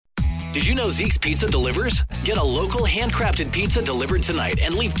Did you know Zeke's Pizza delivers? Get a local handcrafted pizza delivered tonight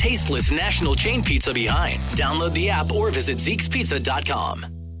and leave tasteless national chain pizza behind. Download the app or visit Zeke'sPizza.com.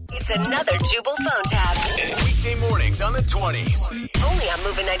 It's another Jubal phone tab. Weekday mornings on the 20s. Only on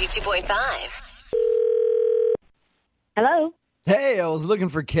Moving 92.5. Hello, Hey, I was looking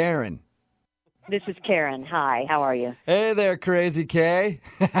for Karen. this is Karen. Hi, how are you? Hey there, Crazy K.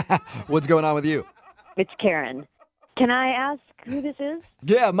 What's going on with you? It's Karen. Can I ask who this is?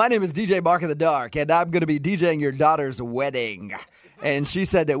 Yeah, my name is DJ Mark in the Dark, and I'm going to be DJing your daughter's wedding. And she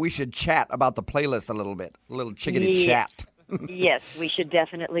said that we should chat about the playlist a little bit. A little chickadee chat. Yes, we should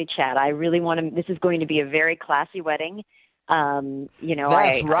definitely chat. I really want to. This is going to be a very classy wedding.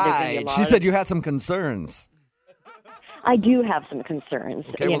 That's right. She said you had some concerns. I do have some concerns.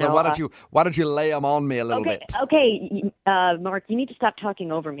 Okay, well, then why don't you lay them on me a little bit? Okay, Mark, you need to stop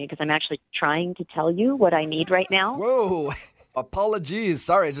talking over me because I'm actually trying to tell you what I need right now. Whoa, apologies.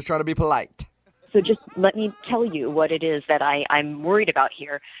 Sorry, just trying to be polite. So just let me tell you what it is that I'm worried about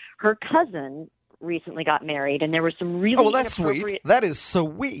here. Her cousin recently got married, and there were some really that's sweet. That is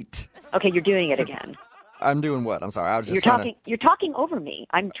sweet. Okay, you're doing it again. I'm doing what? I'm sorry. I was just You're talking over me.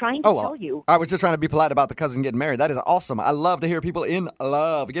 I'm trying to tell you. I was just trying to be polite about the cousin getting married. That is awesome. I love to hear people in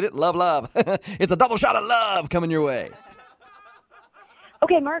love. Get it? Love, love. It's a double shot of love coming your way.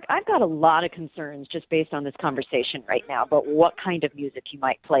 Okay, Mark, I've got a lot of concerns just based on this conversation right now about what kind of music you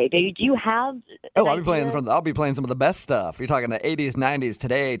might play. Do you have I'll be playing some of the best stuff. You're talking the 80s, 90s,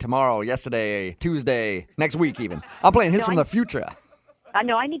 today, tomorrow, yesterday, Tuesday, next week even. I'm playing hits from the future.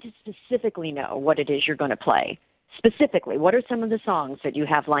 No, I need to specifically know what it is you're going to play. Specifically, what are some of the songs that you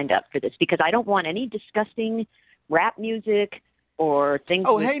have lined up for this? Because I don't want any disgusting rap music or things.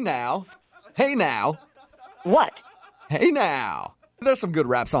 Oh, hey now. Hey now. What? Hey now. There's some good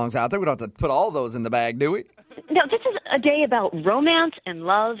rap songs out there. We don't have to put all those in the bag, do we? No, this is a day about romance and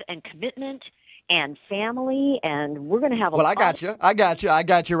love and commitment and family, and we're going to have a lot. Well, I got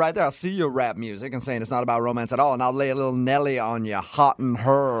you right there. I'll see your rap music and saying it's not about romance at all, and I'll lay a little Nelly on you, hot in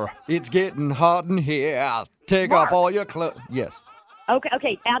her. It's getting hot in here. Take off all your clothes. Yes.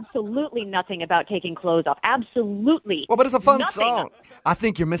 Okay, absolutely nothing about taking clothes off. Absolutely. Well, but it's a fun song. I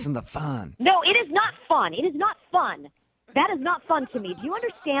think you're missing the fun. No, it is not fun. It is not fun. That is not fun to me. Do you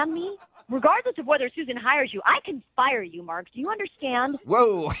understand me? Regardless of whether Susan hires you, I can fire you, Mark. Do you understand?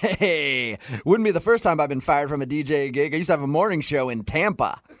 Whoa, hey. Wouldn't be the first time I've been fired from a DJ gig. I used to have a morning show in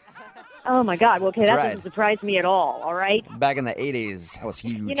Tampa. Oh, my God. Well, okay, that right. doesn't surprise me at all right? Back in the 80s, that was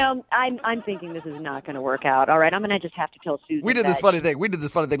huge. You know, I'm thinking this is not going to work out, all right? I'm going to just have to tell Susan We did this funny thing. Let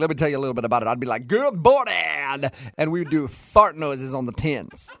me tell you a little bit about it. I'd be like, good morning, and we'd do fart noises on the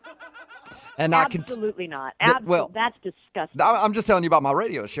tins. And absolutely not. That's disgusting. I'm just telling you about my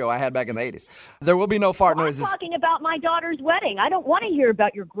radio show I had back in the 80s. There will be no fart noises. I'm talking about my daughter's wedding. I don't want to hear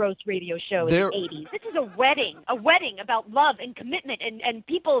about your gross radio show in the 80s. This is a wedding about love and commitment and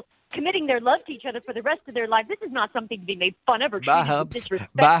people committing their love to each other for the rest of their life. This is not something to be made fun of or treated with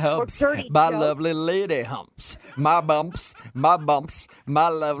disrespect or dirty my jokes. Lovely lady humps, my bumps, my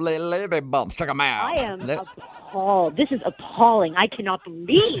lovely lady bumps. Check them out. I am appalled. This is appalling. I cannot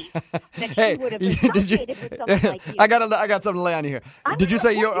believe that she would have associated with someone like you. I got something to lay on you here. Did you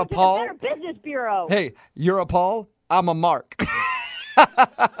say you're appalled? Better Business Bureau. Hey, you're appalled? I'm a Mark.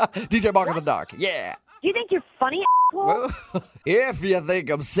 DJ Mark in the Dark. Yeah. Do you think you're funny, asshole? Well, if you think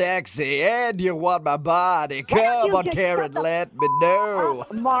I'm sexy and you want my body, come on, Karen, let me know.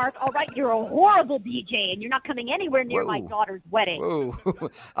 Mark, all right, you're a horrible DJ, and you're not coming anywhere near my daughter's wedding. Whoa.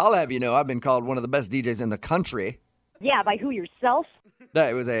 I'll have you know, I've been called one of the best DJs in the country. Yeah, by who, yourself? No,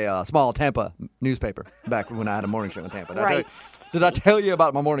 it was a small Tampa newspaper back when I had a morning show in Tampa. Right. Did I tell you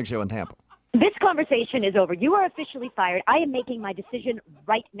about my morning show in Tampa? This conversation is over. You are officially fired. I am making my decision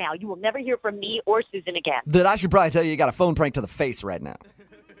right now. You will never hear from me or Susan again. Then I should probably tell you got a phone prank to the face right now.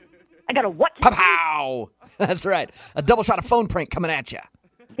 I got a what? Pow! That's right. A double shot of phone prank coming at you.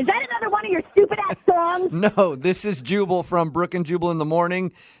 Is that another one of your stupid-ass songs? No, this is Jubal from Brooke and Jubal in the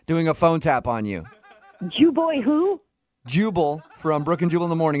Morning doing a phone tap on you. Jubal who? Jubal from Brooke and Jubal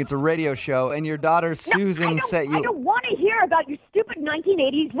in the Morning. It's a radio show, and your daughter Susan set you... I don't want to hear about your stupid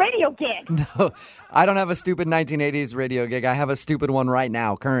 1980s radio gig. No, I don't have a stupid 1980s radio gig. I have a stupid one right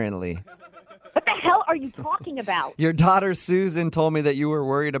now, currently. What the hell are you talking about? Your daughter Susan told me that you were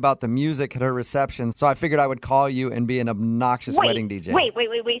worried about the music at her reception, so I figured I would call you and be an obnoxious wedding DJ. Wait.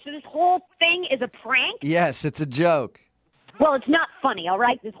 So this whole thing is a prank? Yes, it's a joke. Well, it's not funny, all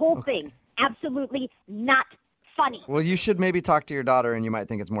right? This whole thing, absolutely not funny. Well, you should maybe talk to your daughter, and you might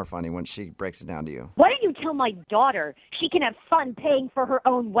think it's more funny when she breaks it down to you. Why don't you tell my daughter she can have fun paying for her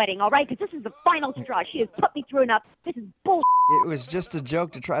own wedding, all right? Because this is the final straw. She has put me through enough. This is bull. It was just a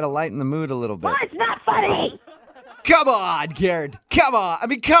joke to try to lighten the mood a little bit. Well, it's not funny. Come on, Karen. Come on. I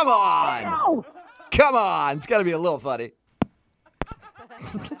mean, come on. No. Come on. It's got to be a little funny.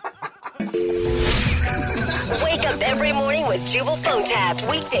 Wake up every morning with Jubal phone tabs.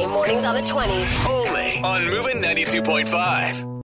 Weekday mornings on the 20s. Only on Moving 92.5.